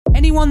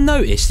Anyone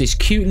notice this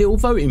cute little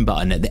voting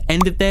button at the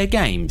end of their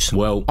games?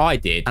 Well, I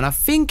did, and I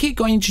think it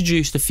got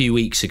introduced a few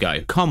weeks ago.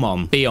 Come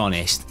on, be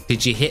honest.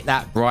 Did you hit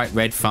that bright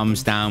red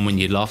thumbs down when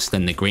you lost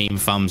and the green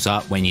thumbs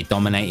up when you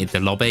dominated the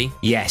lobby?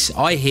 Yes,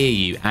 I hear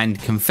you, and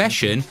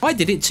confession, I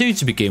did it too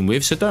to begin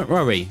with, so don't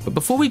worry. But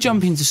before we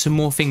jump into some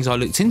more things I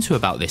looked into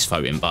about this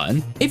voting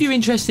button, if you're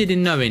interested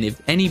in knowing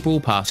if any Brawl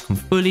Pass can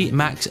fully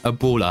max a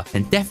brawler,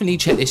 then definitely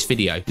check this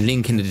video,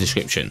 link in the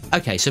description.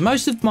 Okay, so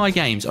most of my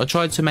games I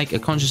tried to make a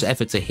conscious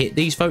effort to hit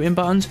these voting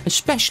buttons,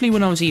 especially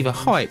when I was either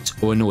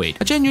hyped or annoyed.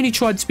 I genuinely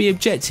tried to be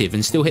objective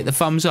and still hit the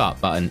thumbs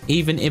up button,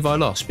 even if I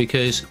lost,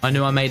 because I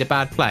knew I made a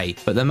bad play,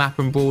 but the map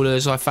and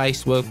brawlers I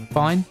faced were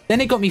fine.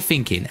 Then it got me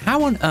thinking,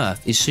 how on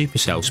earth is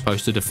Supercell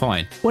supposed to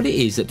define what it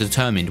is that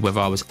determined whether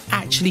I was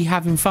actually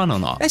having fun or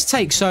not? Let's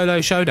take Solo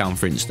Showdown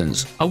for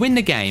instance. I win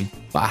the game,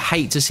 but I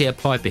hate to see a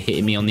Piper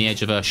hitting me on the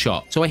edge of her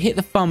shot, so I hit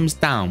the thumbs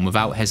down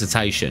without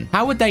hesitation.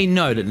 How would they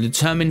know that the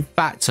determining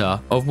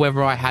factor of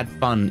whether I had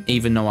fun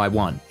even though I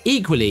won?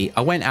 Equally,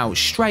 I went out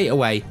straight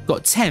away,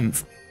 got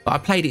 10th, but I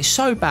played it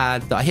so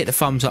bad that I hit the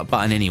thumbs up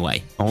button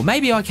anyway. Or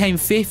maybe I came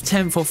 5th,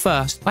 10th or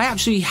 1st. I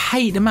absolutely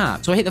hate the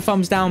map, so I hit the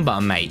thumbs down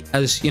button, mate,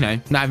 as, you know,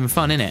 not having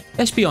fun, innit?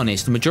 Let's be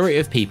honest, the majority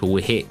of people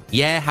will hit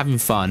yeah, having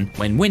fun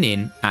when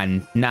winning,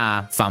 and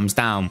nah, thumbs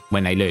down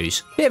when they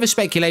lose. Bit of a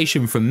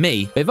speculation from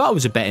me, but if I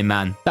was a betting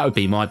man, that would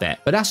be my bet.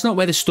 But that's not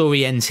where the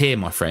story ends here,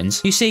 my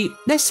friends. You see,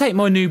 let's take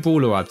my new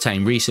brawler I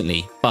obtained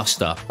recently,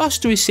 Buster.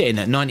 Buster is sitting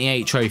at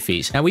 98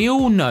 trophies. Now, we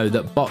all know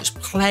that bots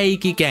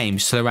plague your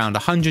games till around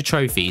 100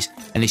 trophies,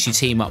 unless you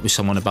team up with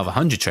someone above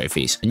 100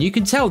 trophies. And you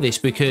can tell this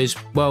because,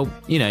 well,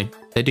 you know,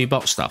 they do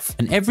bot stuff.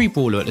 And every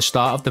brawler at the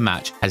start of the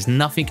match has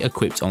nothing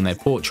equipped on their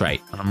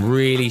portrait. And I'm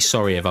really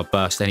sorry if I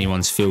burst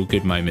anyone's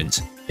feel-good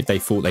moments if they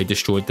thought they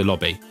destroyed the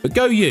lobby. But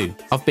go you,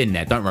 I've been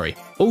there, don't worry.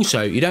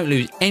 Also, you don't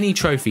lose any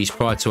trophies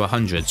prior to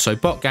 100, so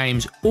bot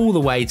games all the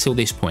way till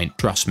this point,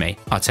 trust me,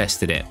 I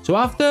tested it. So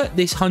after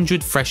this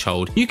 100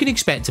 threshold, you can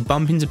expect to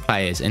bump into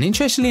players, and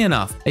interestingly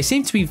enough, they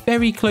seem to be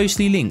very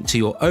closely linked to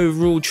your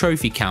overall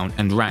trophy count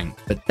and rank,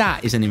 but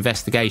that is an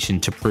investigation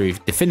to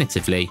prove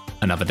definitively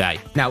another day.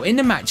 Now, in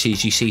the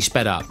matches you see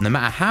sped up, no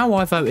matter how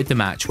I voted the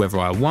match, whether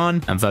I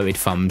won and voted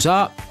thumbs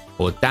up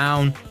or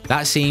down,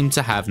 that seemed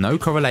to have no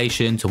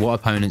correlation to what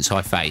opponents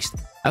I faced.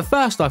 At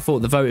first, I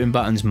thought the voting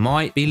buttons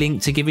might be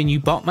linked to giving you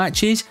bot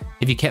matches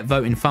if you kept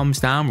voting thumbs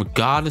down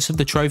regardless of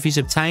the trophies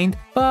obtained,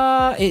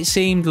 but it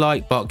seemed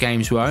like bot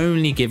games were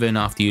only given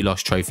after you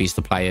lost trophies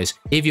to players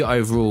if your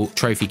overall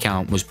trophy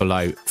count was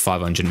below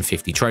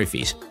 550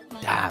 trophies.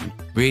 Damn,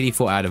 really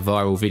thought I had a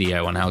viral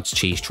video on how to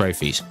cheese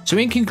trophies. So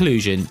in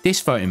conclusion,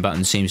 this voting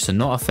button seems to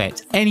not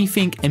affect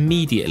anything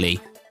immediately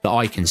that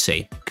I can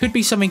see. Could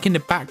be something in the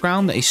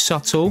background that is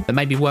subtle, that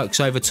maybe works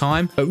over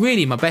time, but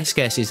really my best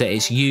guess is that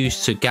it's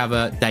used to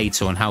gather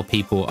data on how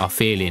people are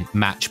feeling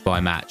match by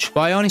match.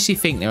 But I honestly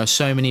think there are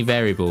so many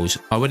variables,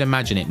 I would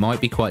imagine it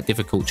might be quite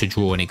difficult to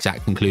draw an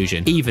exact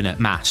conclusion, even at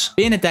mass.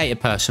 Being a data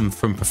person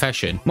from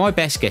profession, my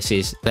best guess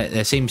is that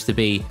there seems to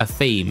be a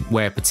theme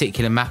where a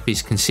particular map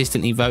is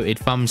consistently voted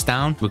thumbs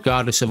down,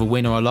 regardless of a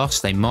win or a loss.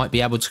 They might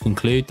be able to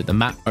conclude that the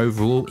map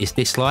overall is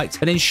disliked,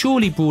 but then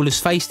surely brawlers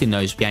faced in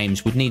those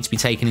games would need to be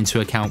taken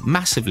into account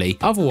massively,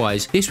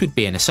 otherwise this would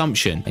be an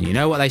assumption, and you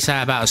know what they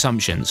say about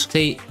assumptions.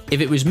 See, if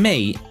it was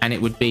me and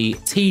it would be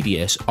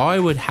tedious, I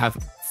would have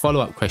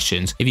follow-up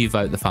questions if you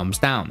vote the thumbs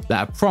down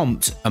that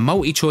prompt a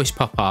multi-choice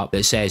pop-up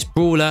that says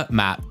brawler,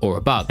 map or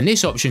a bug, and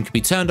this option could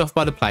be turned off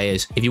by the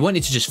players if you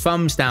wanted to just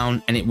thumbs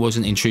down and it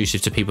wasn't intrusive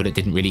to people that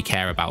didn't really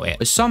care about it.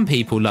 But some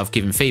people love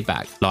giving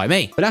feedback, like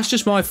me. But that's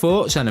just my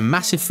thoughts and a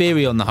massive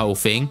theory on the whole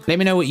thing. Let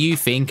me know what you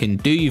think,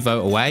 and do you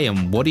vote away,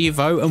 and what do you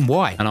vote and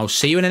why? And I'll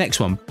see you in the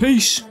next one.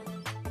 Peace.